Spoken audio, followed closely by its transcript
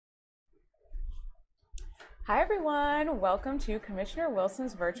Hi everyone, welcome to Commissioner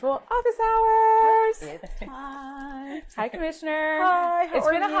Wilson's virtual office hours. It's time. Hi Commissioner. Hi, how It's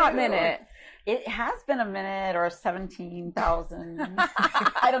are been a hot you? minute. It has been a minute or 17,000.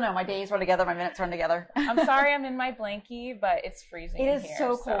 I don't know. My days run together. My minutes run together. I'm sorry I'm in my blankie, but it's freezing It in is here.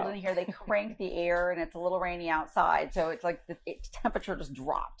 so cold in here. They crank the air and it's a little rainy outside. So it's like the temperature just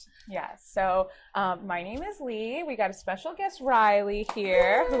dropped. Yes. So my name is Lee. We got a special guest, Rhiley,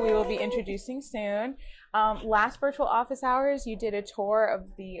 here, who we will be introducing soon. Last virtual office hours, you did a tour of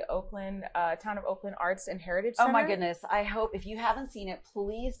the Town of Oakland Arts and Heritage Center. Oh my goodness. I hope if you haven't seen it,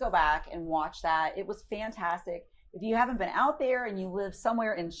 please go back and watch that. It was fantastic. If you haven't been out there and you live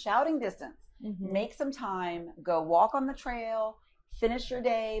somewhere in shouting distance, make some time, go walk on the trail, finish your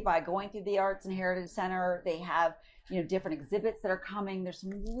day by going through the Arts and Heritage Center. They have, different exhibits that are coming. There's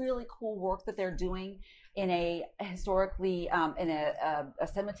some really cool work that they're doing in a historically, in a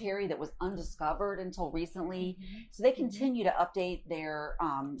cemetery that was undiscovered until recently. So they continue to update their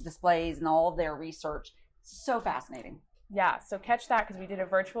displays and all of their research. So fascinating. Yeah, so catch that because we did a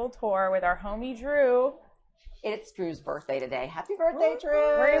virtual tour with our homie Drew. It's Drew's birthday today. Happy birthday, Drew.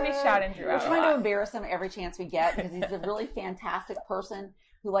 We're going to be shouting Drew out. We're trying to embarrass him every chance we get because he's a really fantastic person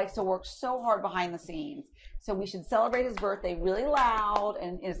who likes to work so hard behind the scenes. So we should celebrate his birthday really loud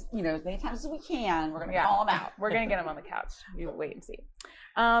and as many times as we can. We're going to call him out. We're going to get him on the couch. You wait and see.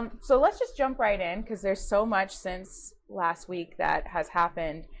 So let's just jump right in because there's so much since last week that has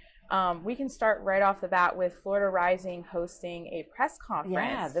happened. We can start right off the bat with Florida Rising hosting a press conference.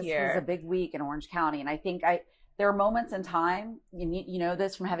 Yeah, this was a big week in Orange County, and I think there are moments in time, you know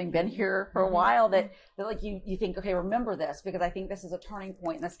this from having been here for a while, that like you think, okay, remember this, because I think this is a turning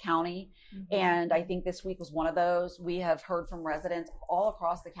point in this county, and I think this week was one of those. We have heard from residents all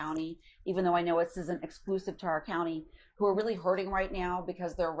across the county, even though I know this isn't exclusive to our county, who are really hurting right now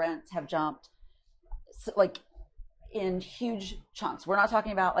because their rents have jumped like in huge chunks. We're not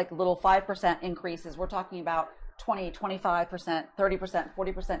talking about like little 5% increases. We're talking about 20, 25%, 30%,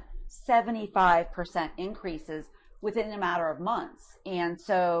 40%, 75% increases within a matter of months. And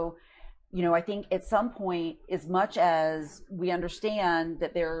so, I think at some point, as much as we understand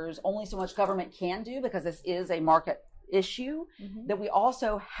that there's only so much government can do because this is a market issue, that we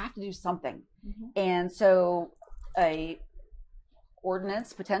also have to do something. And so a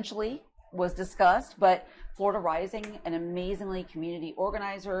ordinance potentially was discussed, but Florida Rising, an amazingly community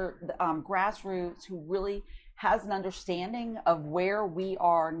organizer, grassroots, who really has an understanding of where we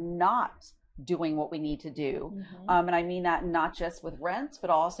are not doing what we need to do. And I mean that not just with rents, but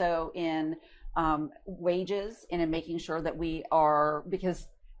also in wages and in making sure that we are, because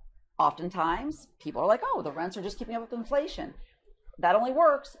oftentimes people are like, oh, the rents are just keeping up with inflation. That only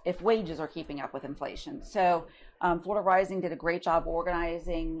works if wages are keeping up with inflation. So Florida Rising did a great job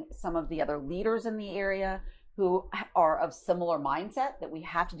organizing some of the other leaders in the area who are of similar mindset that we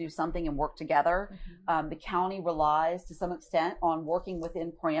have to do something and work together. The county relies to some extent on working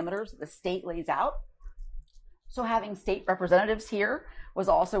within parameters that the state lays out. So having state representatives here was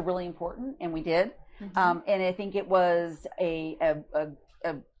also really important, and we did. And I think it was a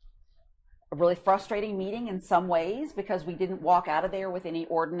really frustrating meeting in some ways because we didn't walk out of there with any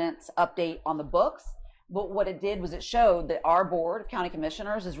ordinance update on the books. But what it did was it showed that our board of county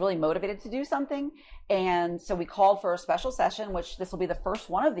commissioners is really motivated to do something. And so we called for a special session, which this will be the first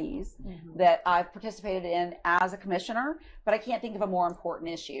one of these that I've participated in as a commissioner, but I can't think of a more important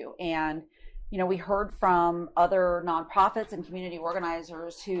issue. And, we heard from other nonprofits and community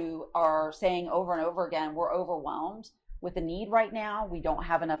organizers who are saying over and over again, we're overwhelmed with the need right now. We don't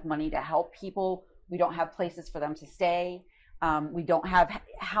have enough money to help people. We don't have places for them to stay. We don't have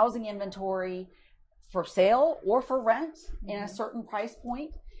housing inventory for sale or for rent in a certain price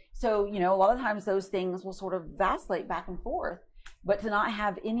point. So, a lot of times those things will sort of vacillate back and forth, but to not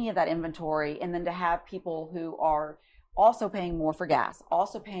have any of that inventory and then to have people who are also paying more for gas,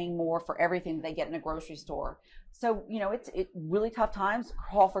 also paying more for everything that they get in a grocery store. So, it's really tough times,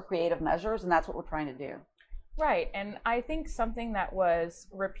 call for creative measures, and that's what we're trying to do. Right. And I think something that was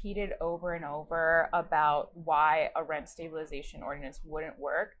repeated over and over about why a rent stabilization ordinance wouldn't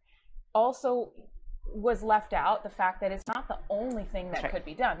work also was left out, the fact that it's not the only thing that could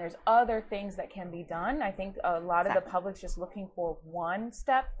be done. There's other things that can be done. I think a lot of the public's just looking for one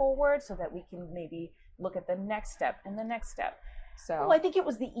step forward so that we can maybe look at the next step and the next step. So, well, I think it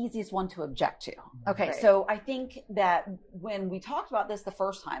was the easiest one to object to. Okay, so I think that when we talked about this the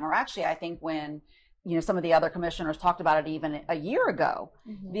first time, or actually I think when some of the other commissioners talked about it even a year ago,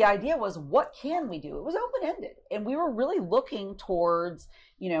 the idea was, what can we do? It was open-ended. And we were really looking towards,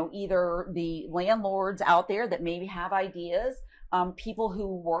 either the landlords out there that maybe have ideas, people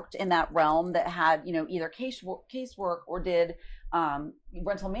who worked in that realm that had, either casework or did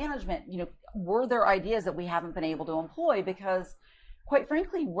rental management, were there ideas that we haven't been able to employ because, quite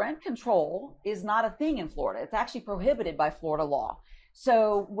frankly, rent control is not a thing in Florida. It's actually prohibited by Florida law.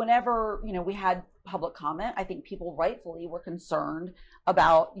 So whenever, we had public comment, I think people rightfully were concerned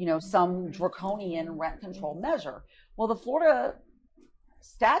about, some draconian rent control measure. Well, the Florida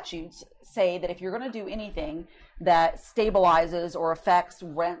statutes say that if you're going to do anything that stabilizes or affects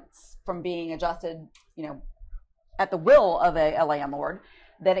rents from being adjusted, at the will of a landlord,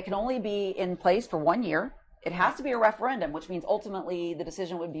 that it can only be in place for 1 year. It has to be a referendum, which means ultimately the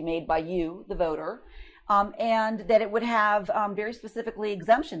decision would be made by you, the voter, and that it would have very specifically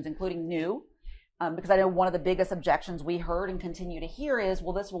exemptions, including new, because I know one of the biggest objections we heard and continue to hear is,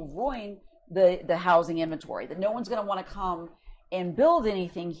 well, this will ruin the housing inventory, that no one's going to want to come and build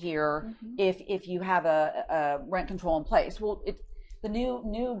anything here if you have a rent control in place. Well, the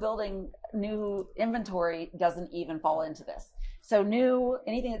new inventory doesn't even fall into this. So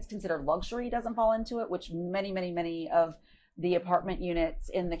anything that's considered luxury doesn't fall into it, which many of the apartment units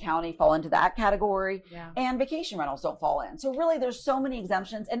in the county fall into that category. Yeah. And vacation rentals don't fall in. So really there's so many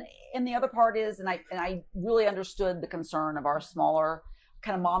exemptions. And the other part is, and I really understood the concern of our smaller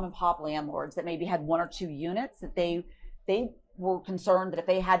kind of mom and pop landlords that maybe had 1 or 2 units, that they were concerned that if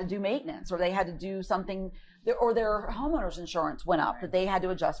they had to do maintenance or they had to do something, or their homeowner's insurance went up, that they had to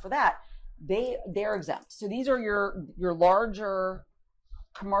adjust for that. They're exempt. So these are your larger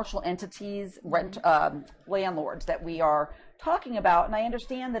commercial entities, landlords that we are talking about. And I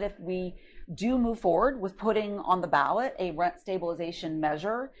understand that if we do move forward with putting on the ballot a rent stabilization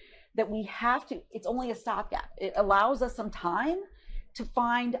measure, that we have to, it's only a stopgap. It allows us some time to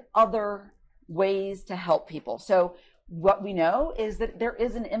find other ways to help people. So what we know is that there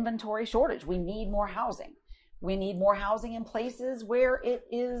is an inventory shortage. We need more housing. We need more housing in places where it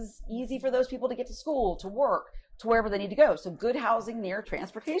is easy for those people to get to school, to work, to wherever they need to go. So good housing near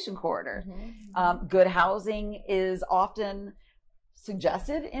transportation corridor. Good housing is often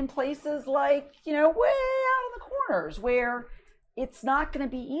suggested in places like, way out in the corners where it's not going to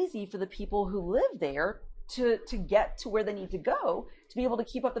be easy for the people who live there to get to where they need to go to be able to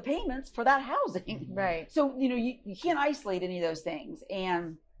keep up the payments for that housing. Right. So, you can't isolate any of those things.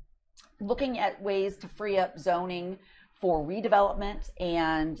 And looking at ways to free up zoning for redevelopment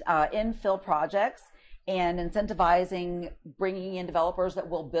and infill projects, and incentivizing bringing in developers that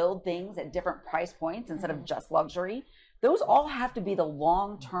will build things at different price points instead of just luxury. Those all have to be the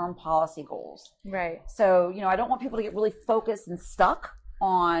long-term policy goals. Right. So, I don't want people to get really focused and stuck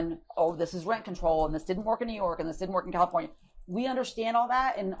on, this is rent control and this didn't work in New York and this didn't work in California. We understand all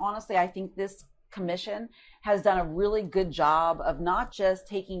that. And honestly, I think this commission has done a really good job of not just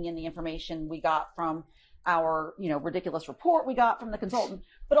taking in the information we got from our, ridiculous report we got from the consultant,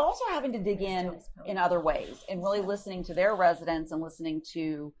 but also having to dig in other ways and really listening to their residents and listening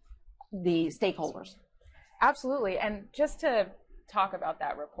to the stakeholders. Absolutely. And just to talk about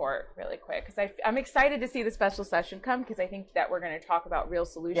that report really quick, because I'm excited to see the special session come, because I think that we're going to talk about real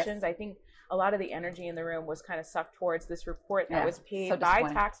solutions. Yes. I think a lot of the energy in the room was kind of sucked towards this report that was paid by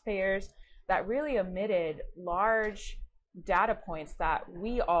taxpayers, that really omitted large data points that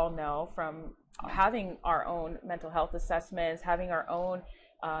we all know from having our own mental health assessments, having our own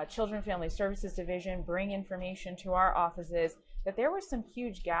Children and Family Services Division bring information to our offices, that there were some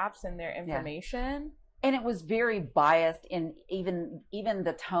huge gaps in their information. Yeah. And it was very biased in even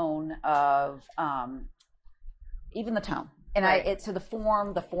the tone of even the tone. And so the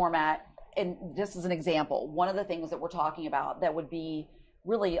format, and just as an example, one of the things that we're talking about that would be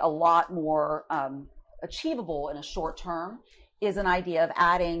really a lot more achievable in a short term is an idea of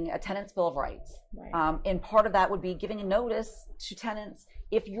adding a tenant's bill of rights. Right. And part of that would be giving a notice to tenants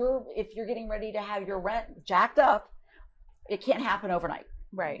if you're getting ready to have your rent jacked up, it can't happen overnight.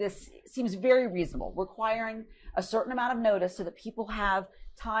 Right. This seems very reasonable, requiring a certain amount of notice so that people have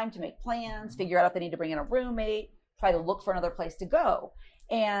time to make plans, figure out if they need to bring in a roommate, try to look for another place to go.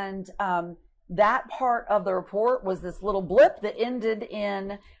 And that part of the report was this little blip that ended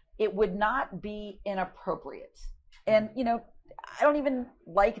in, it would not be inappropriate. And, I don't even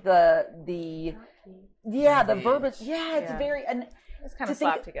like the verbiage. Yeah, it's very, and it's kind of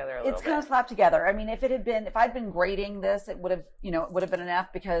slapped together a little bit. It's kind of slapped together. I mean, if I'd been grading this, it would have been an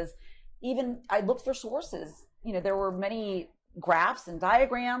F, because even I looked for sources. There were many graphs and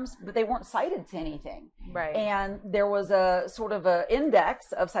diagrams, but they weren't cited to anything. Right. And there was a sort of a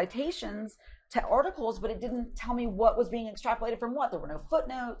index of citations to articles, but it didn't tell me what was being extrapolated from what. There were no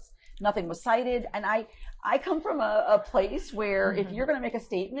footnotes. Nothing was cited. And I come from a place where if you're going to make a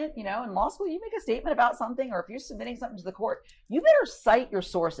statement, in law school, you make a statement about something, or if you're submitting something to the court, you better cite your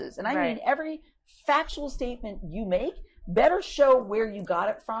sources. And I mean, every factual statement you make better show where you got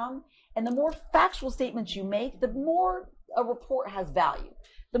it from. And the more factual statements you make, the more a report has value.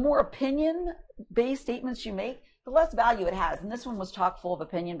 The more opinion-based statements you make, the less value it has. And this one was chock full of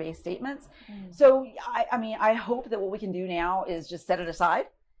opinion-based statements. So, I hope that what we can do now is just set it aside,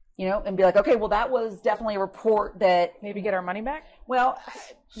 and be like, okay, well, that was definitely a report that... Maybe get our money back? Well,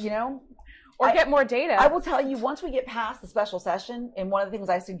 Or get more data. I will tell you, once we get past the special session, and one of the things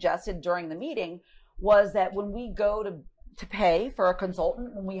I suggested during the meeting was that when we go to pay for a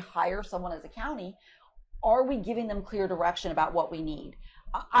consultant, when we hire someone as a county, are we giving them clear direction about what we need?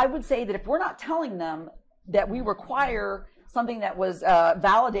 I would say that if we're not telling them that we require something that was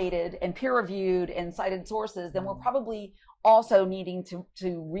validated and peer reviewed and cited sources, then we're probably also needing to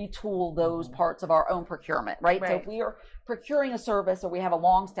retool those parts of our own procurement, right? So if we are procuring a service or we have a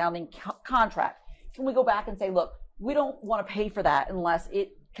long-standing contract, can we go back and say, look, we don't want to pay for that unless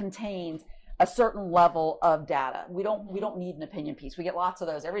it contains a certain level of data. We don't need an opinion piece. We get lots of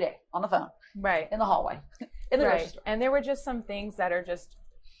those every day on the phone, in the hallway, in the grocery store. And there were just some things that are just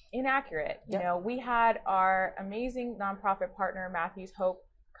inaccurate. We had our amazing nonprofit partner, Matthews Hope,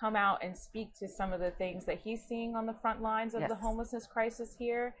 come out and speak to some of the things that he's seeing on the front lines of the homelessness crisis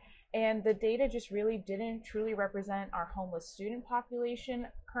here. And the data just really didn't truly represent our homeless student population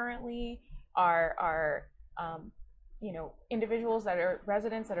currently, our individuals that are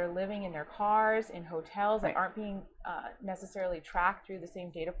residents that are living in their cars, in hotels that aren't being necessarily tracked through the same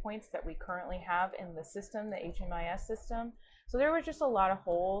data points that we currently have in the system, the HMIS system. So there were just a lot of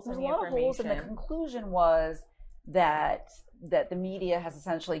holes in the information. And the conclusion was that the media has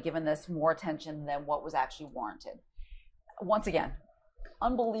essentially given this more attention than what was actually warranted. Once again,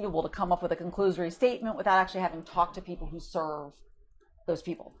 unbelievable to come up with a conclusory statement without actually having talked to people who serve those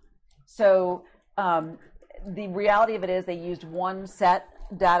people. So the reality of it is they used one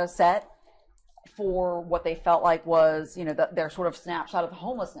data set for what they felt like was, their sort of snapshot of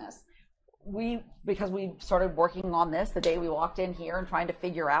homelessness. Because we started working on this the day we walked in here and trying to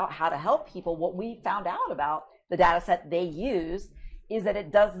figure out how to help people, what we found out about the data set they use is that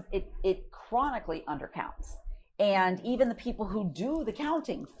it chronically undercounts. And even the people who do the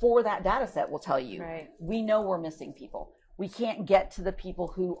counting for that data set will tell you, we know we're missing people. We can't get to the people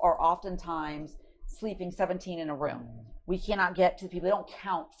who are oftentimes sleeping 17 in a room. We cannot get to the people, they don't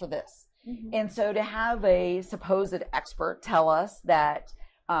count for this. And so to have a supposed expert tell us that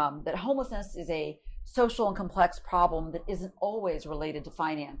homelessness is a social and complex problem that isn't always related to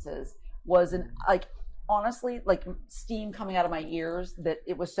finances was honestly, steam coming out of my ears, that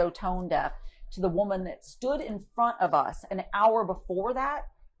it was so tone deaf to the woman that stood in front of us an hour before that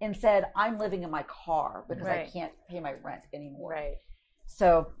and said, I'm living in my car because I can't pay my rent anymore.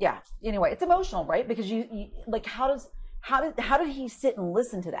 So anyway, it's emotional, right? Because you how did he sit and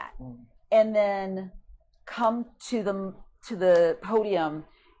listen to that and then come to the podium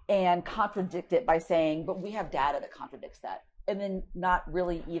and contradict it by saying, but we have data that contradicts that, and then not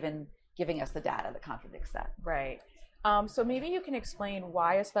really even giving us the data that contradicts that. So maybe you can explain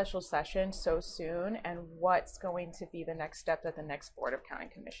why a special session so soon and what's going to be the next step at the next Board of County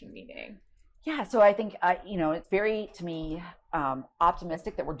Commission meeting. Yeah, so I think, it's very, to me,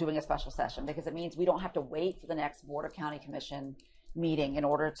 optimistic that we're doing a special session, because it means we don't have to wait for the next Board of County Commission meeting in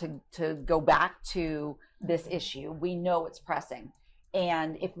order to go back to this issue. We know it's pressing.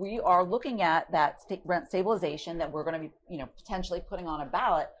 And if we are looking at that rent stabilization that we're going to be, potentially putting on a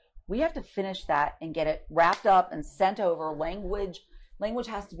ballot, we have to finish that and get it wrapped up and sent over. Language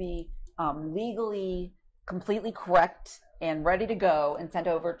has to be legally completely correct and ready to go and sent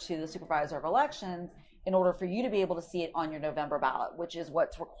over to the supervisor of elections in order for you to be able to see it on your November ballot, which is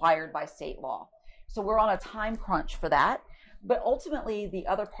what's required by state law. So we're on a time crunch for that. But ultimately, the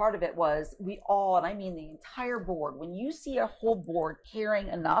other part of it was we all, and I mean the entire board, when you see a whole board caring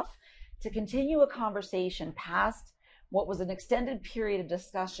enough to continue a conversation past what was an extended period of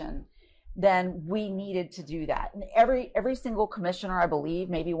discussion, then we needed to do that. And every single commissioner, I believe,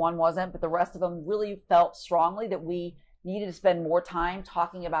 maybe one wasn't, but the rest of them really felt strongly that we needed to spend more time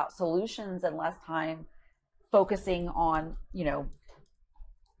talking about solutions and less time focusing on,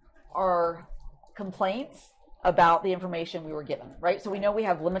 our complaints about the information we were given, right? So we know we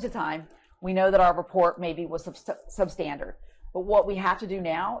have limited time. We know that our report maybe was substandard. But what we have to do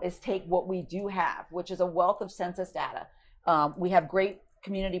now is take what we do have, which is a wealth of census data. We have great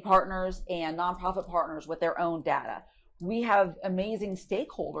community partners and nonprofit partners with their own data. We have amazing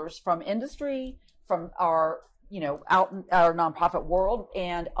stakeholders from industry, from our out in our nonprofit world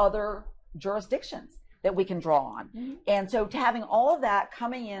and other jurisdictions that we can draw on. Mm-hmm. And so to having all of that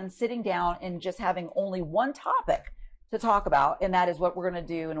coming in, sitting down and just having only one topic to talk about, and that is what we're going to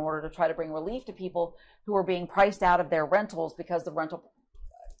do in order to try to bring relief to people who are being priced out of their rentals because the rental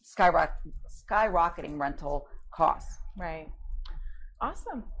skyrocketing rental costs. Right.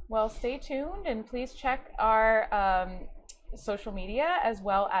 Awesome. Well, stay tuned and please check our social media as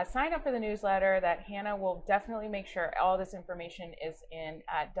well as sign up for the newsletter that Hannah will definitely make sure all this information is in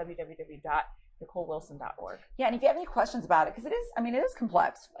at www.nicolewilson.org. Yeah, and if you have any questions about it, because it is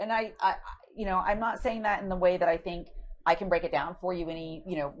complex, and I'm not saying that in the way that I think I can break it down for you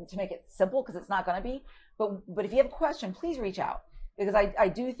to make it simple, because it's not going to be. But if you have a question, please reach out, because I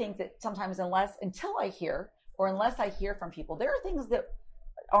do think that sometimes unless I hear from people, there are things that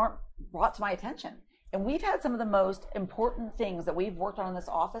aren't brought to my attention. And we've had some of the most important things that we've worked on in this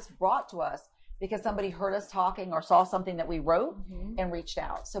office brought to us because somebody heard us talking or saw something that we wrote and reached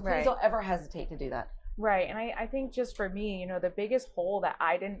out. So please don't ever hesitate to do that. Right. And I think just for me, the biggest hole that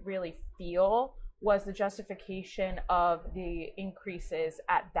I didn't really feel was the justification of the increases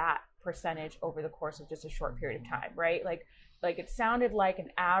at that percentage over the course of just a short period of time, right? Like it sounded like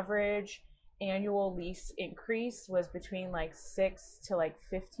an average annual lease increase was between 6 to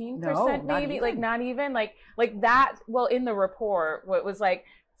 15%, maybe not even like that. Well, in the report, what was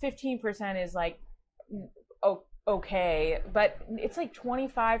 15% is okay, but it's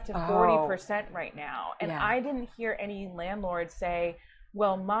 25 to 40% right now. And I didn't hear any landlords say,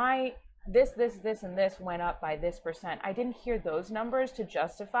 well, my this and this went up by this percent. I didn't hear those numbers to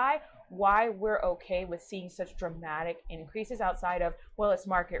justify why we're okay with seeing such dramatic increases outside of, well, it's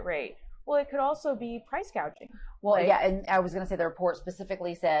market rate. Well, it could also be price gouging. Well, and I was going to say the report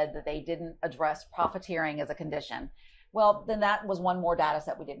specifically said that they didn't address profiteering as a condition. Well, then that was one more data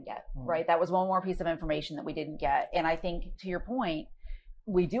set we didn't get, right? That was one more piece of information that we didn't get. And I think, to your point,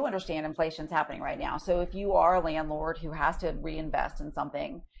 we do understand inflation's happening right now. So if you are a landlord who has to reinvest in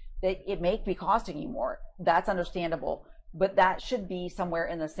something, that it may be costing you more, that's understandable. But that should be somewhere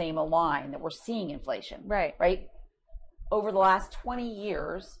in the same line that we're seeing inflation. Right? Over the last 20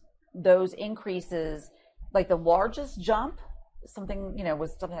 years, those increases, the largest jump, was something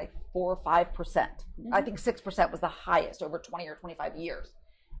like 4 or 5%. I think 6% was the highest over 20 or 25 years.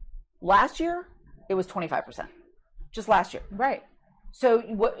 Last year, it was 25%. Just last year. Right. So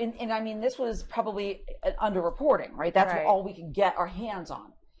this was probably an underreporting, right? That's all we could get our hands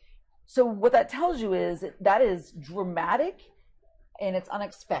on. So what that tells you is that is dramatic and it's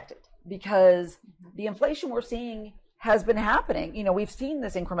unexpected, because the inflation we're seeing has been happening. We've seen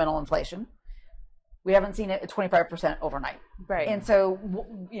this incremental inflation. We haven't seen it at 25% overnight. Right. And so,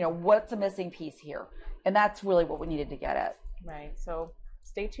 what's a missing piece here? And that's really what we needed to get at. Right. So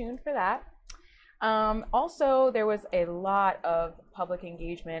stay tuned for that. Also, there was a lot of public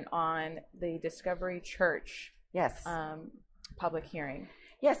engagement on the Discovery Church public hearing.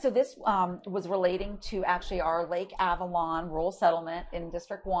 Yeah, so this was relating to actually our Lake Avalon rural settlement in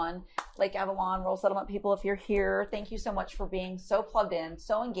District 1. Lake Avalon rural settlement people, if you're here, thank you so much for being so plugged in,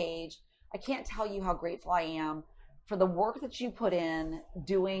 so engaged. I can't tell you how grateful I am for the work that you put in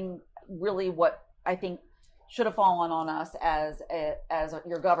doing really what I think should have fallen on us as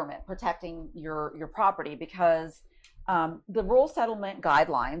your government, protecting your property, because the rural settlement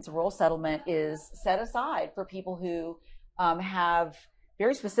guidelines, rural settlement is set aside for people who have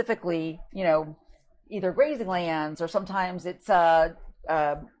very specifically, either grazing lands, or sometimes it's a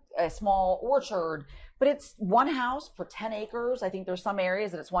small orchard, but it's one house per 10 acres. I think there's some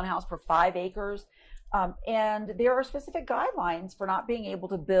areas that it's one house per 5 acres. And there are specific guidelines for not being able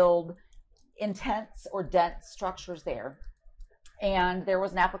to build intense or dense structures there. And there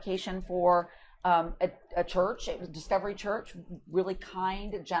was an application for a church. It was Discovery Church, really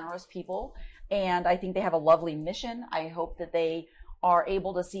kind, generous people. And I think they have a lovely mission. I hope that they are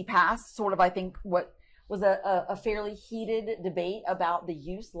able to see past I think what was a fairly heated debate about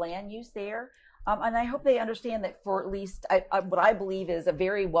the land use there. And I hope they understand that for at least what I believe is a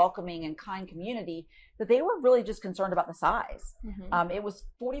very welcoming and kind community, that they were really just concerned about the size. It was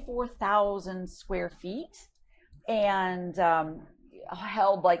 44,000 square feet and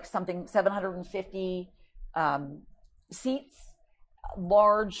held something 750 seats,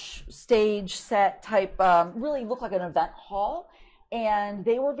 large stage set type, really looked like an event hall. And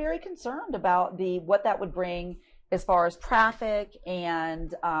they were very concerned about what that would bring as far as traffic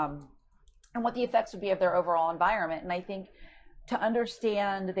and what the effects would be of their overall environment. And I think to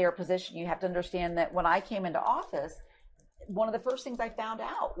understand their position, you have to understand that when I came into office, one of the first things I found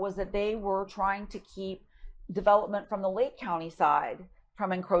out was that they were trying to keep development from the Lake County side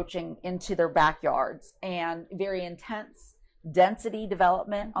from encroaching into their backyards, and very intense density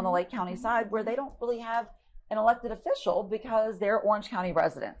development on the Lake County side where they don't really have an elected official because they're Orange County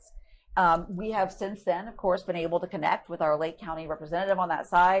residents. We have since then, of course, been able to connect with our Lake County representative on that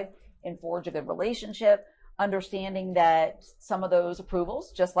side and forge a good relationship, understanding that some of those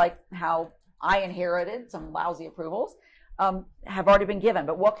approvals, just like how I inherited some lousy approvals, have already been given.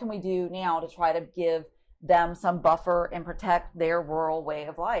 But what can we do now to try to give them some buffer and protect their rural way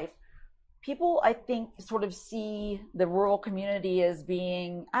of life? People, I think, sort of see the rural community as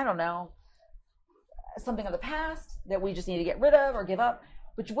being, I don't know, something of the past that we just need to get rid of or give up.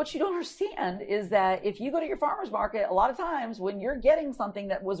 But what you don't understand is that if you go to your farmer's market, a lot of times when you're getting something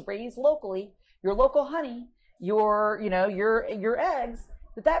that was raised locally, your local honey, your eggs,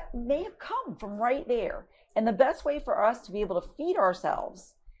 that may have come from right there. And the best way for us to be able to feed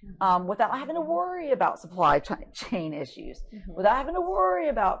ourselves without having to worry about supply chain issues, without having to worry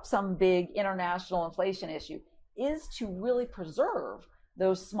about some big international inflation issue, is to really preserve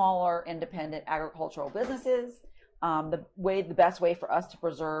those smaller independent agricultural businesses. The best way for us to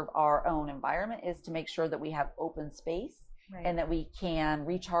preserve our own environment is to make sure that we have open space, right, and that we can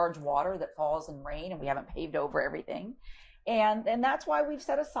recharge water that falls in rain, and we haven't paved over everything. And that's why we've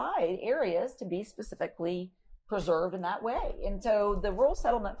set aside areas to be specifically preserved in that way. And so the rural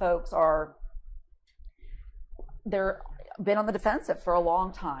settlement folks they're been on the defensive for a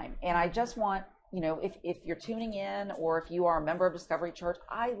long time. And I just want, if you're tuning in or if you are a member of Discovery Church,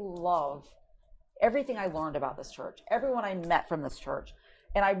 I love everything I learned about this church, everyone I met from this church.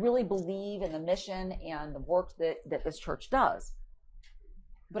 And I really believe in the mission and the work that this church does.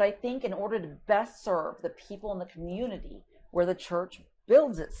 But I think in order to best serve the people in the community where the church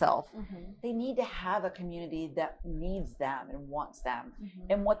builds itself, they need to have a community that needs them and wants them.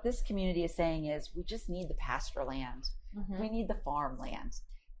 And what this community is saying is, we just need the pasture land. We need the farmland.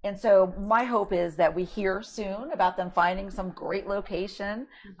 And so my hope is that we hear soon about them finding some great location.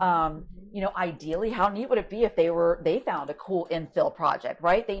 Ideally, how neat would it be if they found a cool infill project,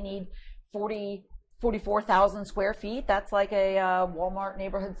 right? They need 44,000 square feet. That's like a Walmart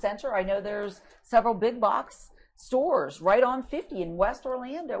neighborhood center. I know there's several big box stores right on 50 in West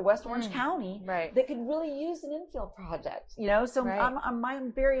Orange County, right, that could really use an infill project. So right.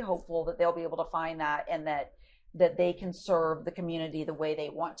 I'm very hopeful that they'll be able to find that, and that they can serve the community the way they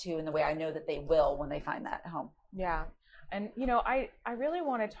want to, and the way I know that they will when they find that home. Yeah. And, I really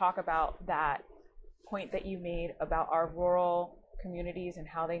want to talk about that point that you made about our rural communities and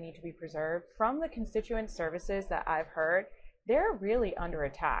how they need to be preserved. From the constituent services that I've heard, they're really under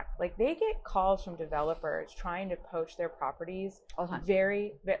attack. Like, they get calls from developers trying to poach their properties.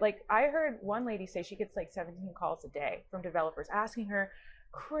 I heard one lady say she gets 17 calls a day from developers asking her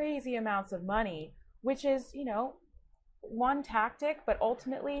crazy amounts of money, which is, one tactic, but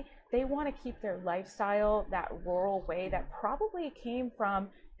ultimately they want to keep their lifestyle, that rural way that probably came from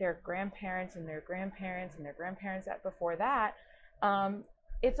their grandparents and their grandparents and their grandparents before that.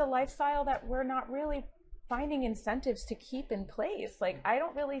 It's a lifestyle that we're not really finding incentives to keep in place. I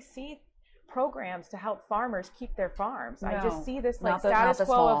don't really see programs to help farmers keep their farms. No, I just see this status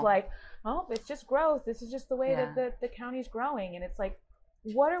quo of it's just growth. This is just the way that the county's growing. And it's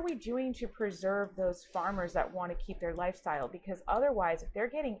what are we doing to preserve those farmers that want to keep their lifestyle? Because otherwise, if they're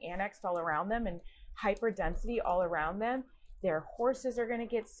getting annexed all around them and hyper density all around them, their horses are going to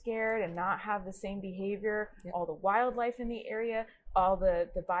get scared and not have the same behavior. Yep. All the wildlife in the area, all the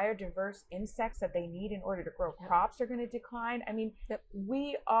biodiverse insects that they need in order to grow crops are going to decline. I mean,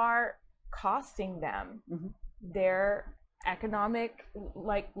 we are costing them their economic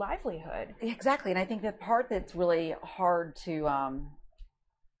livelihood. Exactly. And I think the part that's really hard to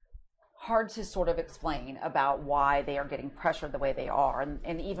sort of explain about why they are getting pressured the way they are,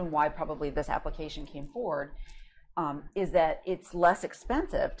 and even why probably this application came forward, is that it's less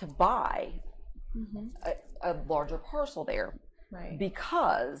expensive to buy a larger parcel there, right,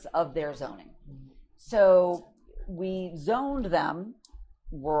 because of their zoning. So we zoned them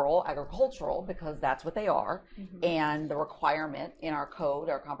rural agricultural because that's what they are, and the requirement in our code,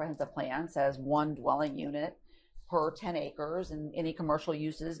 our comprehensive plan, says 1 dwelling unit per 10 acres, and any commercial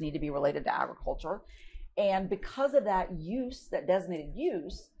uses need to be related to agriculture. And because of that use, that designated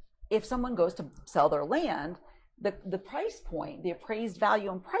use, if someone goes to sell their land, the price point, the appraised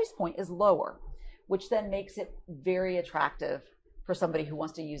value and price point is lower, which then makes it very attractive for somebody who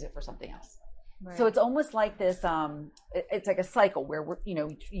wants to use it for something else. Right. So it's almost like this, it's like a cycle where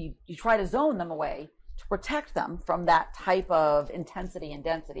you try to zone them away to protect them from that type of intensity and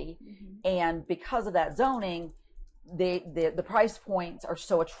density. And because of that zoning, the price points are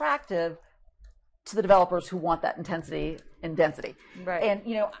so attractive, to the developers who want that intensity and density. Right. And,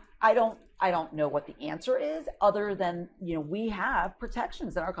 I don't know what the answer is other than, we have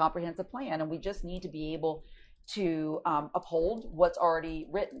protections in our comprehensive plan, and we just need to be able to uphold what's already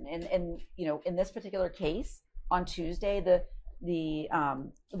written. And in this particular case on Tuesday,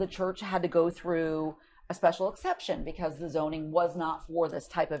 the church had to go through a special exception because the zoning was not for this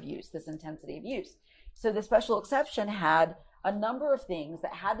type of use, this intensity of use. So the special exception had a number of things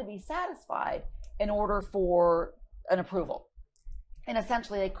that had to be satisfied in order for an approval. And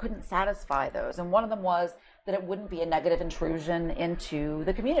essentially they couldn't satisfy those. And one of them was that it wouldn't be a negative intrusion into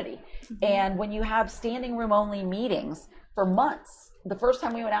the community. Mm-hmm. And when you have standing room only meetings for months, the first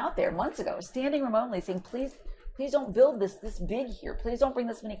time we went out there months ago, standing room only, saying, please don't build this big here. Please don't bring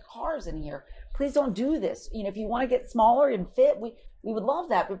this many cars in here. Please don't do this. If you want to get smaller and fit, we would love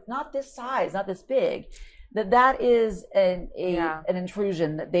that, but not this size, not this big. That is an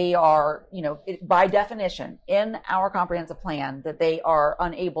intrusion that they are, by definition in our comprehensive plan, that they are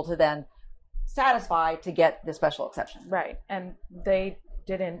unable to then satisfy to get the special exception. Right. And they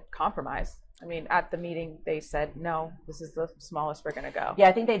didn't compromise. I mean, at the meeting, they said, no, this is the smallest we're going to go. Yeah,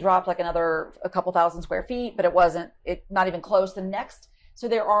 I think they dropped like a couple thousand square feet, but it wasn't, not even close. So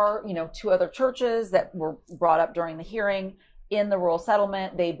there are, 2 other churches that were brought up during the hearing in the rural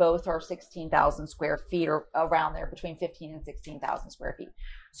settlement. They both are 16,000 square feet or around there, between 15 and 16,000 square feet.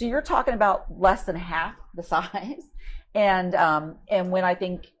 So you're talking about less than half the size. And when I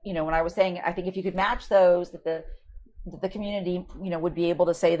think, when I was saying, I think if you could match those, that the community, would be able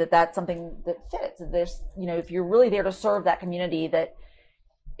to say that that's something that fits. There's, if you're really there to serve that community, that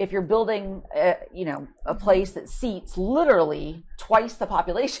if you're building, a place that seats literally twice the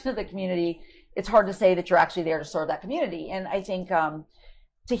population of the community, it's hard to say that you're actually there to serve that community. And I think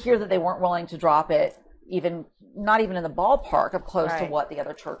to hear that they weren't willing to drop it, not even in the ballpark of close to what the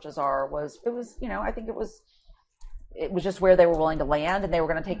other churches are, I think it was just where they were willing to land, and they were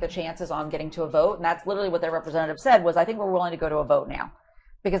going to take the chances on getting to a vote. And that's literally what their representative said was, I think we're willing to go to a vote now.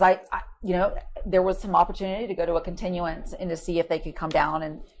 Because there was some opportunity to go to a continuance and to see if they could come down,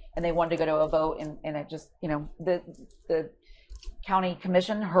 and they wanted to go to a vote, and it just, the county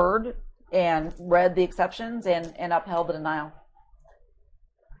commission heard and read the exceptions and upheld the denial.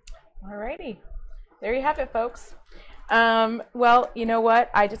 All righty. There you have it, folks. Well, you know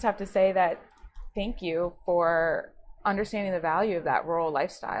what? I just have to say that thank you for understanding the value of that rural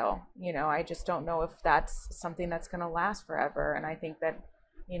lifestyle. I just don't know if that's something that's going to last forever. And I think that,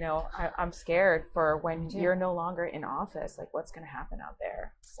 I'm scared for when you're no longer in office, like what's going to happen out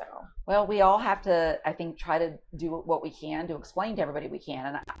there. So, well, we all have to, I think, try to do what we can to explain to everybody we can.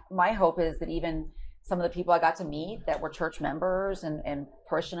 And my hope is that even some of the people I got to meet that were church members and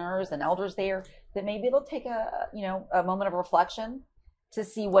parishioners and elders there, that maybe they'll take a moment of reflection to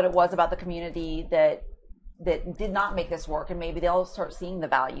see what it was about the community that did not make this work, and maybe they'll start seeing the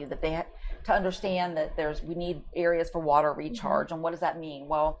value that they had to understand that we need areas for water recharge. Mm-hmm. And what does that mean?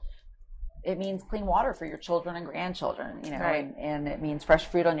 Well, it means clean water for your children and grandchildren, right. and it means fresh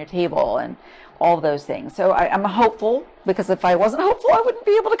fruit on your table and all of those things. So I'm hopeful, because if I wasn't hopeful, I wouldn't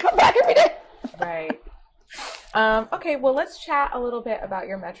be able to come back every day. Right. Okay, well, let's chat a little bit about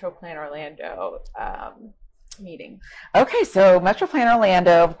your Metro Plan Orlando meeting. Okay, so Metro Plan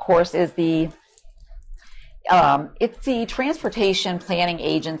Orlando, of course, is it's the transportation planning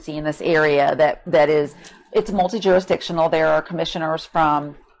agency in this area it's multi-jurisdictional. There are commissioners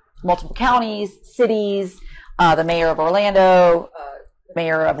from multiple counties, cities, the mayor of Orlando,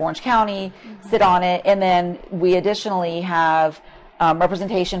 mayor of Orange County sit on it. And then we additionally have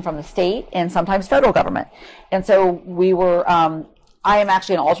representation from the state and sometimes federal government. And so I am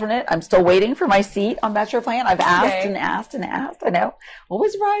actually an alternate. I'm still waiting for my seat on Metro Plan. I've asked and asked and asked. I know.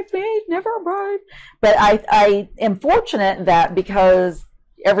 Always a bridesmaid, never a bride. But I am fortunate that because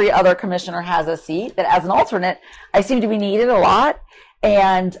every other commissioner has a seat, that as an alternate, I seem to be needed a lot.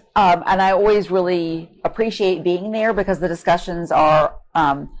 And I always really appreciate being there because the discussions are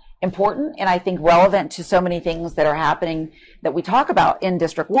important and I think relevant to so many things that are happening that we talk about in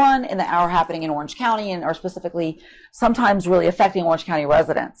District 1 and that are happening in Orange County and are specifically sometimes really affecting Orange County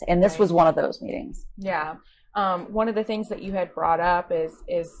residents. And this was one of those meetings. Yeah. One of the things that you had brought up is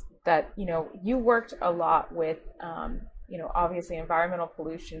that, you worked a lot with, obviously environmental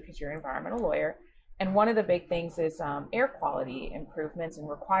pollution because you're an environmental lawyer. And one of the big things is air quality improvements and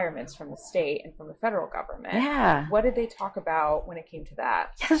requirements from the state and from the federal government. Yeah. What did they talk about when it came to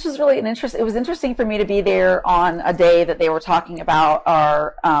that? Yeah, this was really it was interesting for me to be there on a day that they were talking about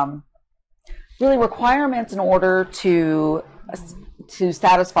our really requirements in order to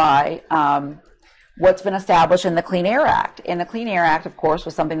satisfy what's been established in the Clean Air Act. And the Clean Air Act, of course,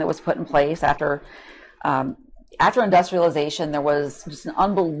 was something that was put in place after industrialization. There was just an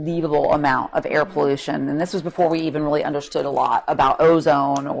unbelievable amount of air pollution. And this was before we even really understood a lot about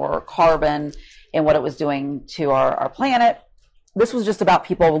ozone or carbon and what it was doing to our planet. This was just about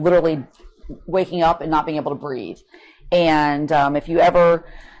people literally waking up and not being able to breathe. And if you ever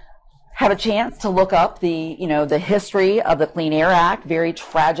have a chance to look up the history of the Clean Air Act, very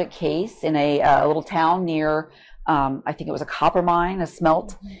tragic case in a little town near, I think it was a copper mine, a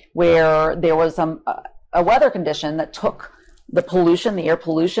smelt, where there was a weather condition that took the pollution, the air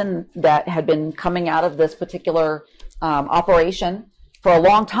pollution that had been coming out of this particular operation for a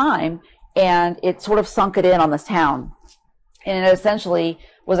long time, and it sort of sunk it in on this town. And it essentially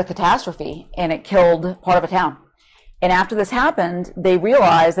was a catastrophe, and it killed part of a town. And after this happened, they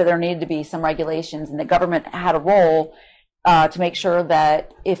realized that there needed to be some regulations, and the government had a role to make sure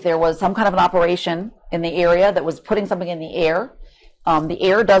that if there was some kind of an operation in the area that was putting something in the air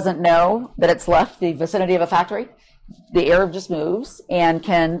doesn't know that it's left the vicinity of a factory. The air just moves and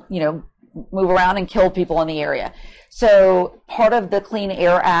can, move around and kill people in the area. So part of the Clean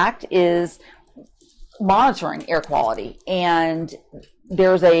Air Act is monitoring air quality, and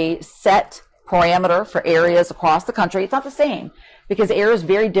there's a set parameter for areas across the country. It's not the same because air is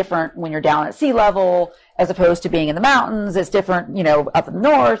very different when you're down at sea level as opposed to being in the mountains. It's different, up in the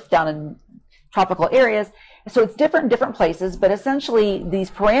north, down in tropical areas. So it's different in different places, but essentially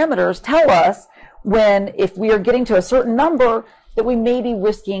these parameters tell us if we are getting to a certain number that we may be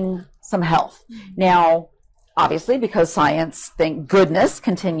risking some health. Now, obviously, because science, thank goodness,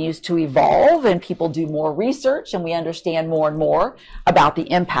 continues to evolve and people do more research and we understand more and more about the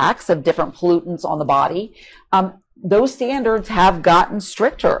impacts of different pollutants on the body, those standards have gotten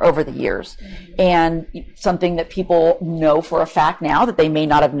stricter over the years. And something that people know for a fact now that they may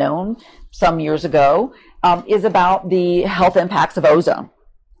not have known some years ago is about the health impacts of ozone.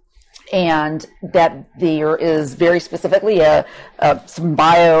 And that there is very specifically some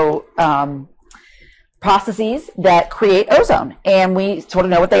bio processes that create ozone. And we sort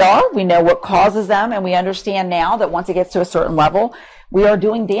of know what they are. We know what causes them. And we understand now that once it gets to a certain level, we are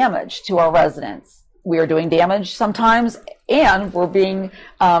doing damage to our residents. We are doing damage sometimes, and we're being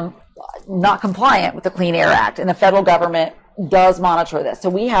not compliant with the Clean Air Act. And the federal government does monitor this. So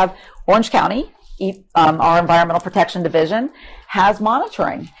we have Orange County, our Environmental Protection Division has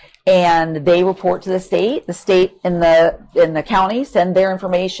monitoring, and they report to the state. The state and the county send their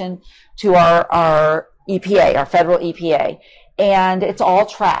information to our EPA, our federal EPA, and it's all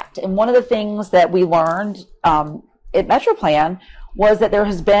tracked. And one of the things that we learned at MetroPlan was that there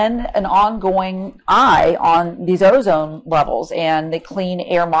has been an ongoing eye on these ozone levels and the clean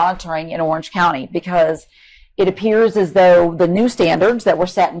air monitoring in Orange County, because it appears as though the new standards that were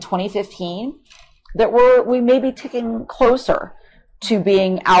set in 2015, that we may be ticking closer to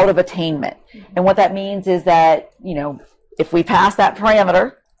being out of attainment. And what that means is that, if we pass that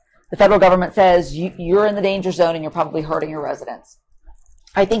parameter, the federal government says you're in the danger zone and you're probably hurting your residents.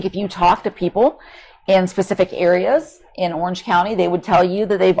 I think if you talk to people in specific areas in Orange County, they would tell you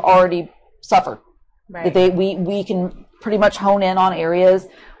that they've already suffered. Right. That we can pretty much hone in on areas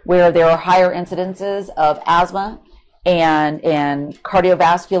where there are higher incidences of asthma and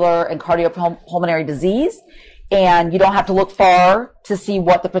cardiovascular and cardiopulmonary disease. And you don't have to look far to see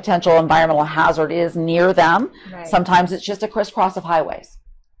what the potential environmental hazard is near them. Right. Sometimes it's just a crisscross of highways.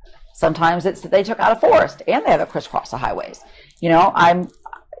 Sometimes it's that they took out a forest and they have a crisscross of highways. I'm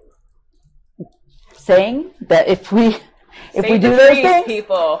saying that if we do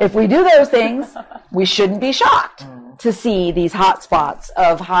those things, we shouldn't be shocked to see these hot spots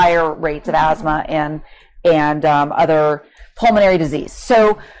of higher rates of asthma and other pulmonary disease.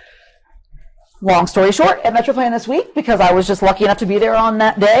 So, long story short, at MetroPlan this week, because I was just lucky enough to be there on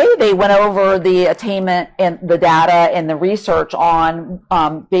that day, they went over the attainment and the data and the research on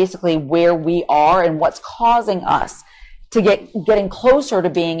basically where we are and what's causing us to getting closer to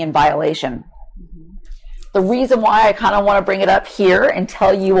being in violation. The reason why I kind of want to bring it up here and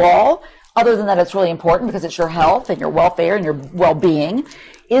tell you all, other than that it's really important because it's your health and your welfare and your well-being,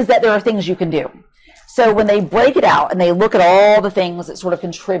 is that there are things you can do. So when they break it out and they look at all the things that sort of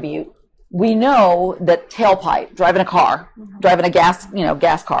contribute, we know that tailpipe, driving a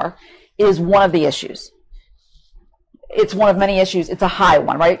gas car, is one of the issues. It's one of many issues. It's a high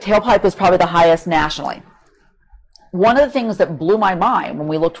one, right? Tailpipe is probably the highest nationally. One of the things that blew my mind when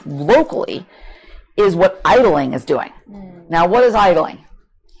we looked locally is what idling is doing. Now, what is idling?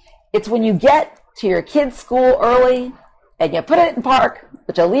 It's when you get to your kid's school early and you put it in park,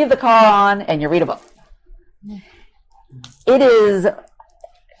 but you leave the car on and you read a book. It is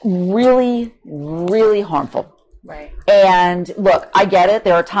really, really harmful. Right. And look, I get it.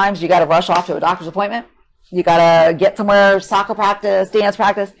 There are times you got to rush off to a doctor's appointment. You got to get somewhere, soccer practice, dance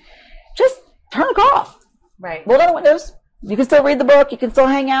practice. Just turn the car off. Right. Roll down the windows. You can still read the book. You can still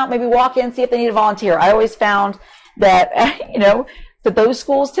hang out, maybe walk in, see if they need a volunteer. I always found that, that those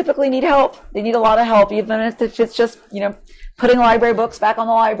schools typically need help. They need a lot of help, even if it's just, putting library books back on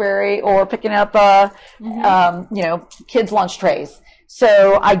the library or picking up, kids' lunch trays.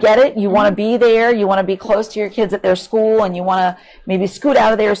 So I get it. You want to be there. You want to be close to your kids at their school, and you want to maybe scoot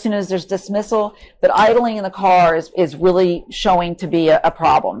out of there as soon as there's dismissal. But idling in the car is really showing to be a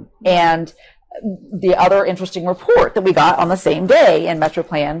problem. And the other interesting report that we got on the same day in Metro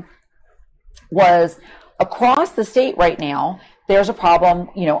Plan was across the state right now, there's a problem.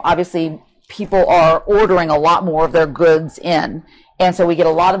 Obviously people are ordering a lot more of their goods in. And so we get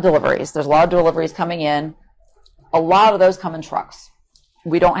a lot of deliveries. There's a lot of deliveries coming in. A lot of those come in trucks.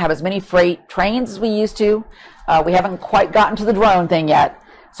 We don't have as many freight trains as we used to. We haven't quite gotten to the drone thing yet.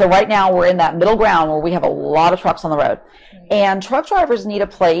 So right now we're in that middle ground where we have a lot of trucks on the road. And truck drivers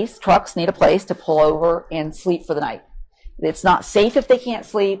trucks need a place to pull over and sleep for the night. It's not safe if they can't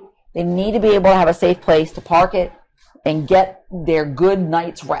sleep. They need to be able to have a safe place to park it and get their good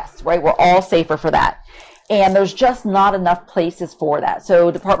night's rest, right? We're all safer for that. And there's just not enough places for that. So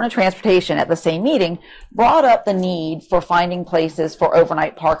Department of Transportation at the same meeting brought up the need for finding places for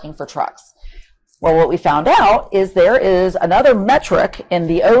overnight parking for trucks. Well, what we found out is there is another metric in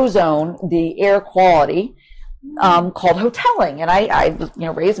the ozone, the air quality, called hoteling. And I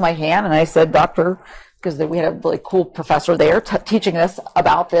raised my hand and I said, Doctor, because we had a really cool professor there teaching us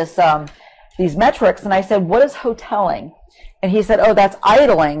about this, these metrics. And I said, what is hoteling? And he said, oh, that's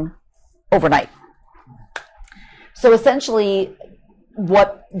idling overnight. So essentially,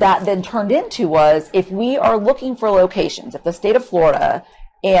 what that then turned into was, if we are looking for locations, if the state of Florida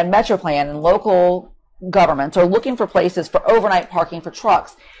and Metro Plan and local governments are looking for places for overnight parking for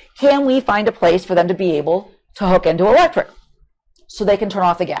trucks, can we find a place for them to be able to hook into electric so they can turn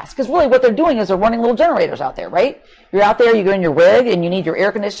off the gas? Because really what they're doing is they're running little generators out there, right? You're out there, you go in your rig and you need your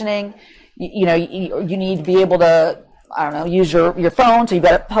air conditioning. You need to be able to, use your phone, so you've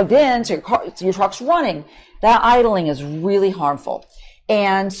got it plugged in, so your truck's running. That idling is really harmful.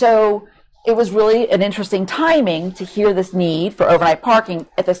 And so it was really an interesting timing to hear this need for overnight parking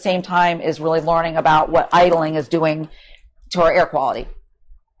at the same time as really learning about what idling is doing to our air quality.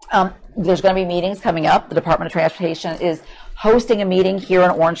 There's going to be meetings coming up. The Department of Transportation is hosting a meeting here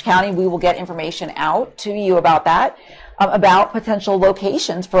in Orange County. We will get information out to you about that, about potential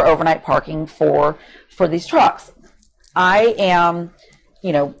locations for overnight parking for these trucks. I am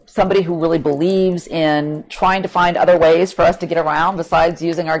somebody who really believes in trying to find other ways for us to get around besides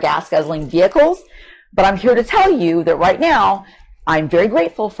using our gas guzzling vehicles. But I'm here to tell you that right now, I'm very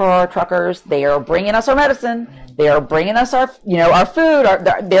grateful for our truckers. They are bringing us our medicine. They are bringing us our food.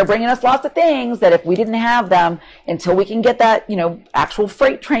 They're bringing us lots of things that if we didn't have them, until we can get that, actual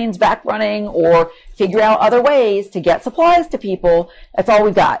freight trains back running or figure out other ways to get supplies to people, that's all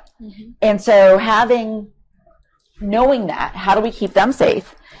we've got. Mm-hmm. And so knowing that, how do we keep them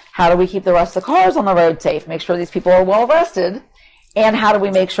safe? How do we keep the rest of the cars on the road safe? Make sure these people are well rested. And how do we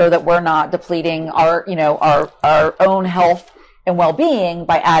make sure that we're not depleting our own health and well-being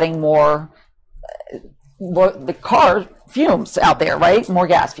by adding more the car fumes out there, right? More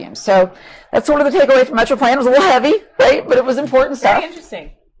gas fumes. So that's sort of the takeaway from Metro Plan. It was a little heavy, right? But it was important stuff. Very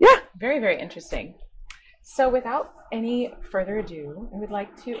interesting. Yeah. Very, very interesting. So without any further ado, I would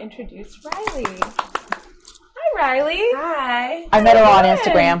like to introduce Rhiley. Hi, Rhiley. Hi. I met her on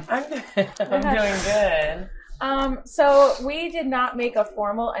Instagram. I'm doing good. So we did not make a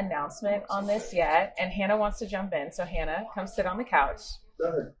formal announcement on this yet, and Hannah wants to jump in. So Hannah, come sit on the couch.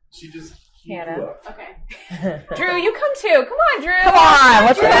 Hannah. Okay. Drew, you come too. Come on, Drew. Come on.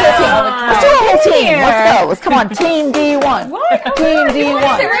 Let's do the whole team. Let's do the whole team. Let's go. Come on. Team D1. What? Team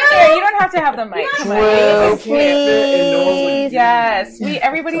D1. Sit right there. You don't have to have the mic. Drew, please. Yes.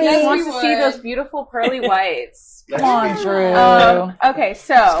 Everybody just wants to see those beautiful pearly whites. Come on, Drew. Okay,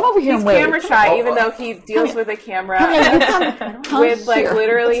 so he's camera shy, even though he deals with a camera with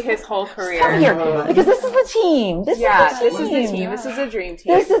literally his whole career. Come here, because this is the team. This is the team. This is a dream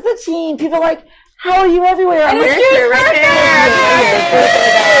team. This is the team. People are like, how are you everywhere? And it's Drew's right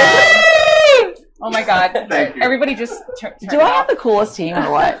there. Oh my God! Everybody just turn Do I have the coolest team or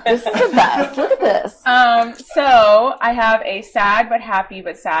what? This is the best. Look at this. So I have a sad but happy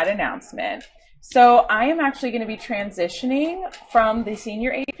but sad announcement. So I am actually going to be transitioning from the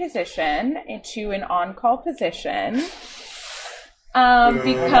senior aide position into an on-call position.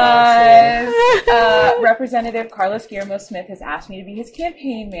 Because Representative Carlos Guillermo Smith has asked me to be his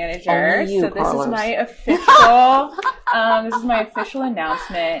campaign manager. Only you, so this Carlos. is my official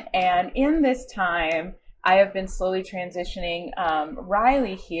announcement. And in this time, I have been slowly transitioning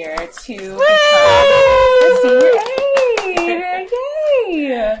Rhiley here to become the senior aide.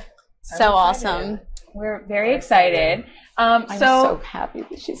 Yay! So awesome. We're very excited. I'm so happy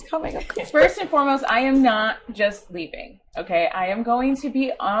that she's coming. First and foremost, I am not just leaving. Okay, I am going to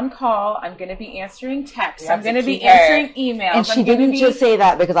be on call. I'm going to be answering texts. I'm going to be answering emails. And she didn't just say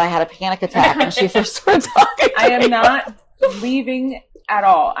that because I had a panic attack when she first started talking. I am not leaving at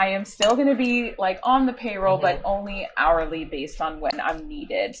all. I am still going to be like on the payroll, but only hourly based on when I'm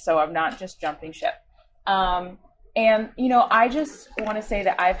needed. So I'm not just jumping ship. And, you know, I just want to say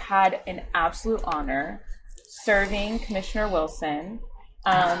that I've had an absolute honor serving Commissioner Wilson,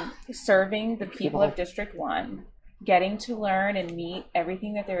 serving the people of District 1, getting to learn and meet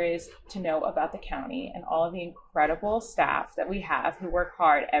everything that there is to know about the county and all of the incredible staff that we have who work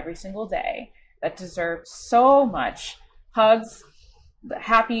hard every single day that deserve so much hugs,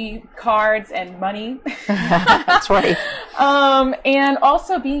 happy cards, and money. That's right. And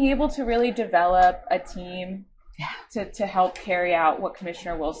also being able to really develop a team to help carry out what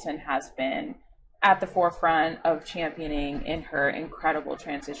Commissioner Wilson has been at the forefront of championing in her incredible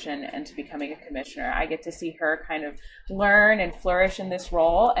transition into becoming a commissioner. I get to see her kind of learn and flourish in this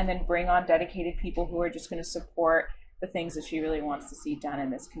role and then bring on dedicated people who are just going to support the things that she really wants to see done in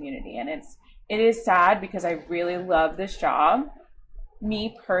this community. And it is sad because I really love this job.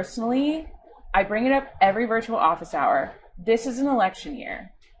 Me personally, I bring it up every virtual office hour. This is an election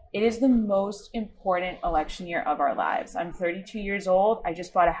year. It is the most important election year of our lives. I'm 32 years old. I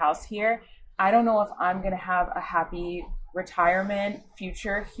just bought a house here. I don't know if I'm going to have a happy retirement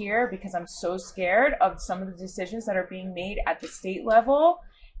future here because I'm so scared of some of the decisions that are being made at the state level.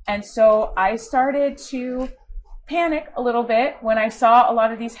 And so I started to panic a little bit when I saw a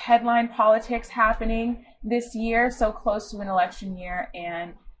lot of these headline politics happening this year, so close to an election year,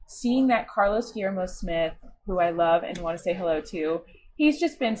 and seeing that Carlos Guillermo Smith, who I love and want to say hello to, he's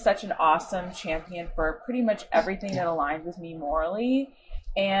just been such an awesome champion for pretty much everything that aligned with me morally.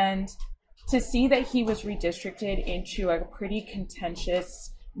 And to see that he was redistricted into a pretty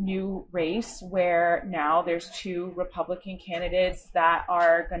contentious new race where now there's two Republican candidates that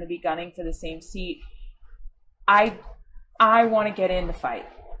are going to be gunning for the same seat, I want to get in the fight.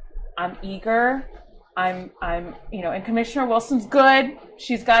 I'm eager. I'm you know, and Commissioner Wilson's good.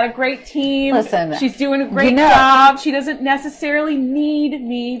 She's got a great team. Listen, she's doing a great job. She doesn't necessarily need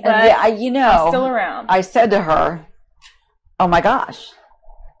me, but I'm still around. I said to her, "Oh my gosh,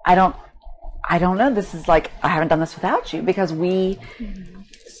 I don't know. This is like, I haven't done this without you," because we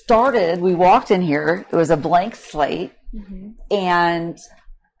walked in here, it was a blank slate, and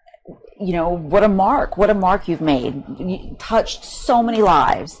you know, what a mark you've made. You touched so many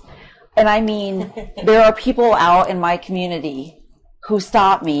lives. And I mean, there are people out in my community who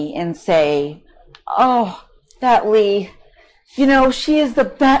stop me and say, "Oh, that Lee, you know, she is the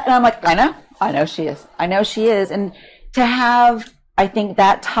best." And I'm like, I know she is. And to have, I think,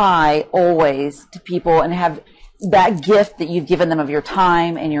 that tie always to people and have that gift that you've given them of your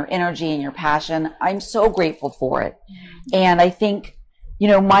time and your energy and your passion, I'm so grateful for it. And I think, you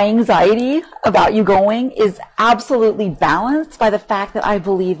know, my anxiety about you going is absolutely balanced by the fact that I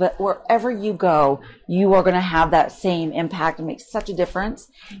believe that wherever you go, you are going to have that same impact and make such a difference.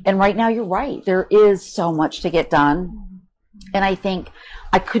 And right now, you're right. There is so much to get done. And I think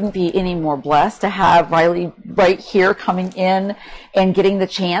I couldn't be any more blessed to have Rhiley right here coming in and getting the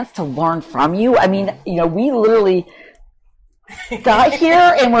chance to learn from you. I mean, you know, we literally got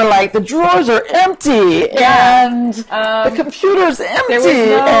here and we're like, the drawers are empty and the computer's empty. There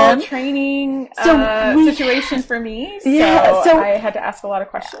was no training situation for me, so I had to ask a lot of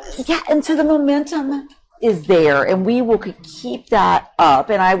questions. Yeah, and so the momentum is there, and we will keep that up.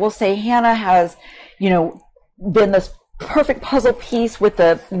 And I will say, Hannah has, you know, been this perfect puzzle piece with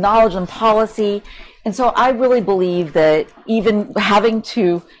the knowledge and policy. And so I really believe that even having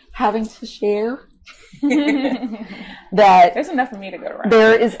to share that there's enough for me to go around.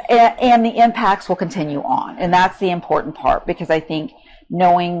 There is, and the impacts will continue on. And that's the important part, because I think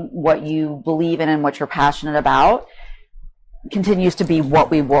knowing what you believe in and what you're passionate about continues to be what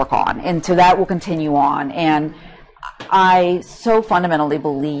we work on. And so that will continue on. And I so fundamentally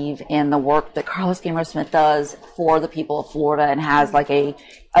believe in the work that Carlos Guillermo Smith does for the people of Florida and has like a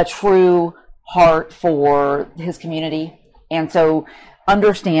true heart for his community. And so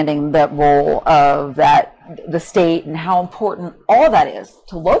understanding that role of the state and how important all of that is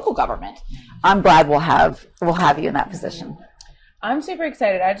to local government, I'm glad we'll have you in that position. I'm super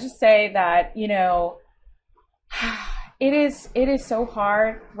excited. I just say that, it is so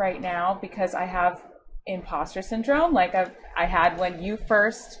hard right now because I have imposter syndrome. Like I had when you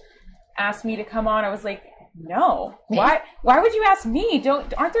first asked me to come on, I was like, no, why would you ask me?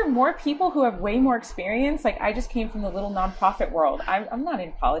 Aren't there more people who have way more experience? Like I just came from the little nonprofit world. I'm not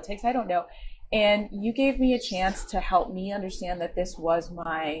in politics. I don't know. And you gave me a chance to help me understand that this was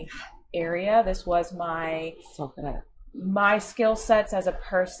my area. This was my skill sets as a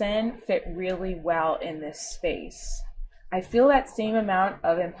person fit really well in this space. I feel that same amount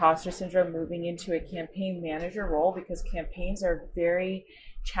of imposter syndrome moving into a campaign manager role because campaigns are very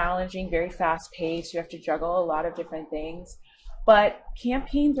challenging, very fast paced. You have to juggle a lot of different things. But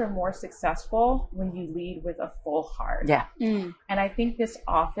campaigns are more successful when you lead with a full heart. Yeah. And I think this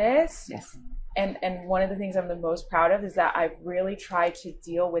office, yes. And one of the things I'm the most proud of is that I've really tried to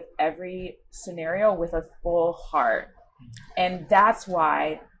deal with every scenario with a full heart. And that's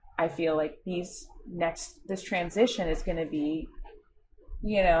why I feel like this transition is going to be,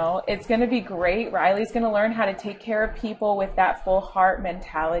 it's going to be great. Rhiley's going to learn how to take care of people with that full heart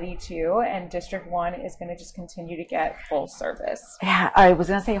mentality too. And District 1 is going to just continue to get full service. Yeah, I was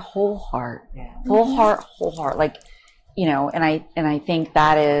going to say whole heart, full heart, whole heart. Like, and I think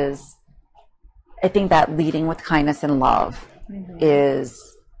that is, I think that leading with kindness and love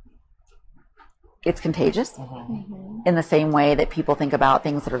it's contagious in the same way that people think about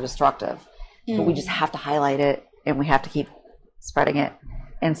things that are destructive. But we just have to highlight it and we have to keep spreading it.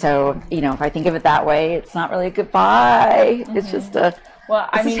 And so, if I think of it that way, it's not really a goodbye. It's just a, well,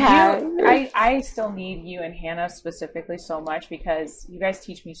 I mean, I still need you and Hannah specifically so much because you guys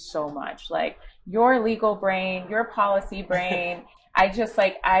teach me so much. Like your legal brain, your policy brain. I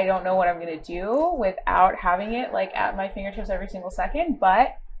don't know what I'm going to do without having it like at my fingertips every single second, but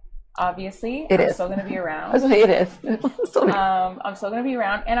obviously I'm still going to be around. It is. I'm still going to be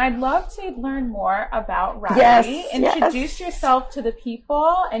around, and I'd love to learn more about Rhiley. Yes, Introduce yourself to the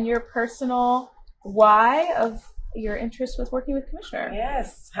people and your personal why of your interest with working with Commissioner.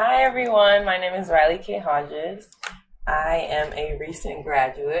 Yes. Hi, everyone. My name is Rhiley Hodges. I am a recent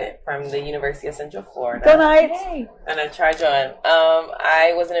graduate from the University of Central Florida. Good night. Hey. And I tried on.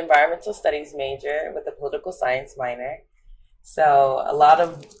 I was an environmental studies major with a political science minor. So a lot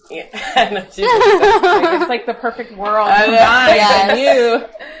of, it's like the perfect world combined you.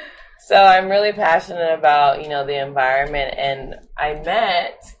 So I'm really passionate about, the environment. And I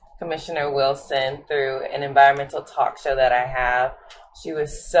met Commissioner Wilson through an environmental talk show that I have. She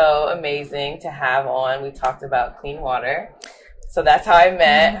was so amazing to have on. We talked about clean water. So that's how I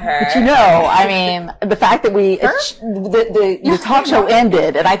met her. But the fact that the talk show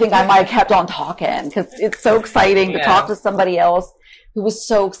ended, and I think I might have kept on talking because it's so exciting to talk to somebody else who was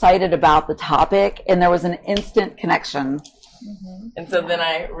so excited about the topic, and there was an instant connection. And so then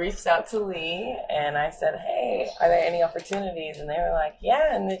I reached out to Lee and I said, hey, are there any opportunities? And they were like,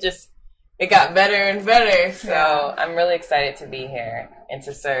 yeah. And it got better and better. So I'm really excited to be here and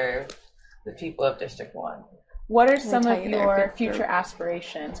to serve the people of District 1. What are some of your future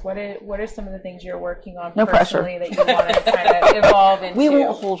aspirations? What are some of the things you're working on no personally pressure. that you want to kind of evolve into? We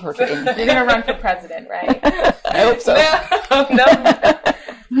won't hold her to anything. You're going to run for president, right? I hope so. No.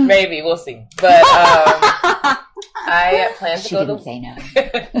 Maybe. We'll see. But I plan to she didn't say no.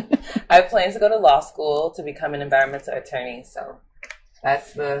 I plan to go to law school to become an environmental attorney. So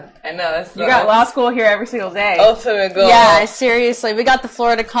you got law school here every single day. Ultimate goal. Yeah, seriously. We got the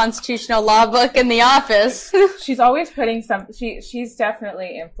Florida Constitutional Law book in the office. She's always putting she's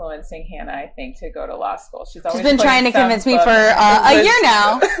definitely influencing Hannah, I think, to go to law school. She's been trying to convince me for a year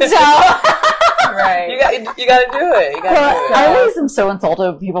now. So right. You got to do it. I always am so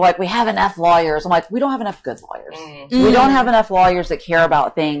insulted when people are like, we have enough lawyers. I'm like, we don't have enough good lawyers. We don't have enough lawyers that care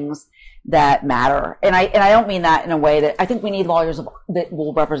about things that matter. And I don't mean that in a way that I think we need lawyers that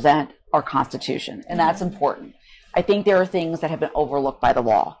will represent our Constitution. And that's important. I think there are things that have been overlooked by the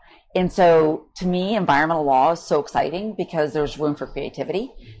law. And so to me, environmental law is so exciting because there's room for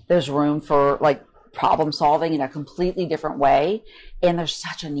creativity. There's room for problem solving in a completely different way. And there's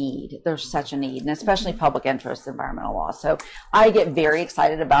such a need. And especially public interest environmental law. So I get very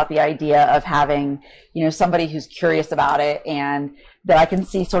excited about the idea of having, somebody who's curious about it and that I can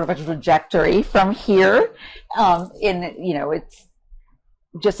see sort of a trajectory from here. It's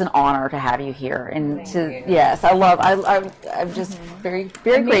just an honor to have you here. And I'm just very,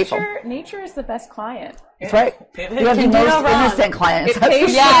 very grateful. Nature is the best client. That's right. You have the most innocent clients.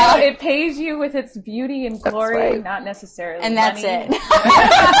 It pays you with its beauty and glory, not necessarily and money. That's it.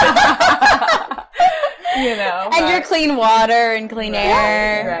 you know. And your clean water and clean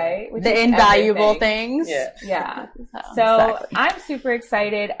air. Right. Which The is invaluable everything. things. Yeah. So Exactly. I'm super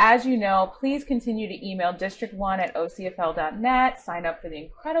excited. As you know, please continue to email district1@ocfl.net. Sign up for the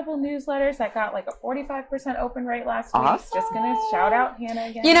incredible newsletters that got like a 45% open rate last week. Awesome. Just going to shout out Hannah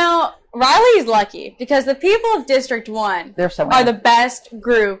again. You know, Riley's lucky because the people of District 1 They're so are the best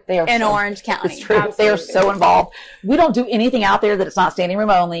group They are in so- Orange County. It's true. They are so involved. We don't do anything out there that it's not standing room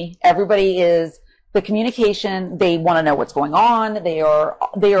only. Everybody is the communication. They want to know what's going on. They are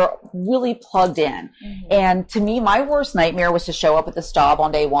really plugged in. And to me, my worst nightmare was to show up at this job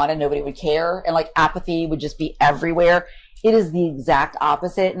on day one and nobody would care, and like apathy would just be everywhere. It is the exact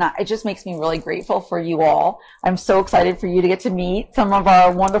opposite, and it just makes me really grateful for you all. I'm so excited for you to get to meet some of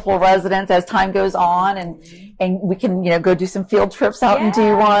our wonderful residents as time goes on, and we can go do some field trips out and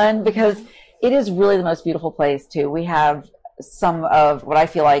do one, because it is really the most beautiful place too. We have some of what I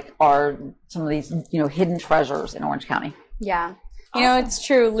feel like are some of these hidden treasures in Orange County. Yeah. You know, it's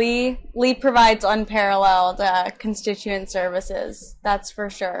true. Lee provides unparalleled constituent services. That's for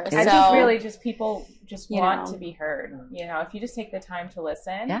sure. I think really just people just want to be heard. If you just take the time to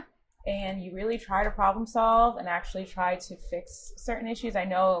listen and you really try to problem solve and actually try to fix certain issues. I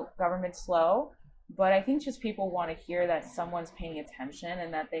know government's slow, but I think just people want to hear that someone's paying attention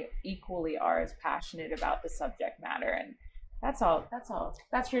and that they equally are as passionate about the subject matter. And that's all.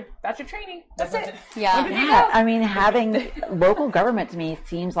 That's your training. That's it. Yeah. I mean, having local government to me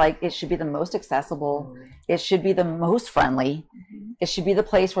seems like it should be the most accessible. It should be the most friendly. It should be the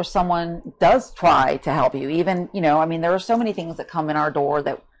place where someone does try to help you. Even, there are so many things that come in our door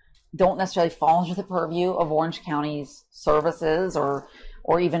that don't necessarily fall under the purview of Orange County's services or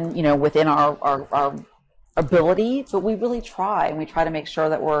even, within our ability, but we really try, and we try to make sure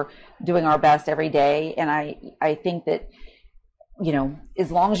that we're doing our best every day. And I think that,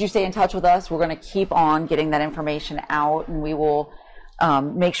 as long as you stay in touch with us, we're going to keep on getting that information out, and we will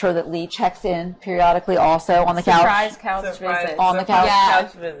make sure that Lee checks in periodically also on the Surprise couch visit. On the couch.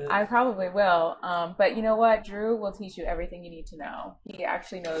 Couch visit. I probably will. But you know what? Drew will teach you everything you need to know. He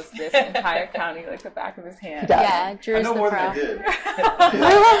actually knows this entire county like the back of his hand. Yeah, Drew's I know the more pro. than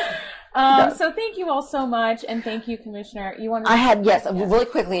I did. So thank you all so much, and thank you, Commissioner. Really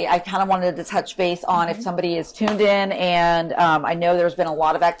quickly, I kind of wanted to touch base on if somebody is tuned in, and I know there's been a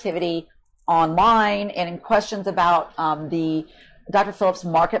lot of activity online and in questions about the Dr. Phillips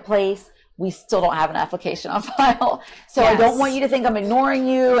Marketplace. We still don't have an application on file. So I don't want you to think I'm ignoring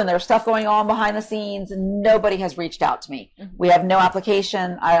you and there's stuff going on behind the scenes. Nobody has reached out to me. We have no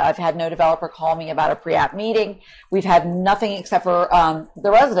application. I've had no developer call me about a pre-app meeting. We've had nothing except for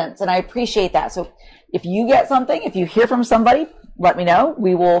the residents, and I appreciate that. So if you get something, if you hear from somebody, let me know.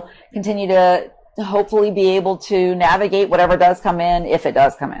 We will continue to hopefully be able to navigate whatever does come in, if it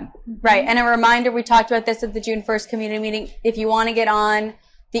does come in. Right. And a reminder, we talked about this at the June 1st community meeting. If you want to get on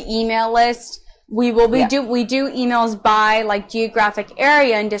the email list, we do emails by like geographic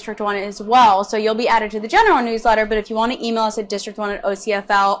area in District 1 as well. So you'll be added to the general newsletter, but if you want to email us at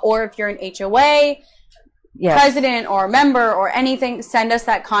district1@ocfl, or if you're an HOA, president or member or anything, send us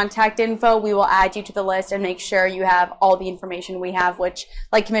that contact info. We will add you to the list and make sure you have all the information we have, which,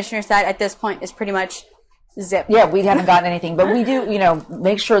 like Commissioner said, at this point is pretty much zip. Yeah, we haven't gotten anything, but we do,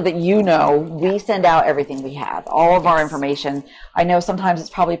 make sure that we send out everything we have, all of our information. I know sometimes it's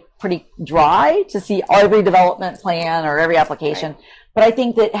probably pretty dry to see every development plan or every application, but I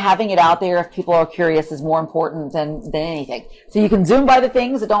think that having it out there, if people are curious, is more important than anything. So you can zoom by the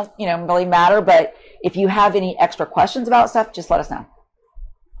things that don't, really matter, but if you have any extra questions about stuff, just let us know.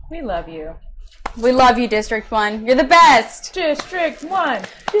 We love you. We love you, District 1. You're the best. District 1.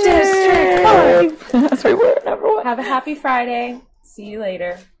 District 1. That's right, we're number one. Have a happy Friday. See you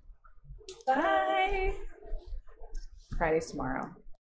later. Bye. Friday's tomorrow.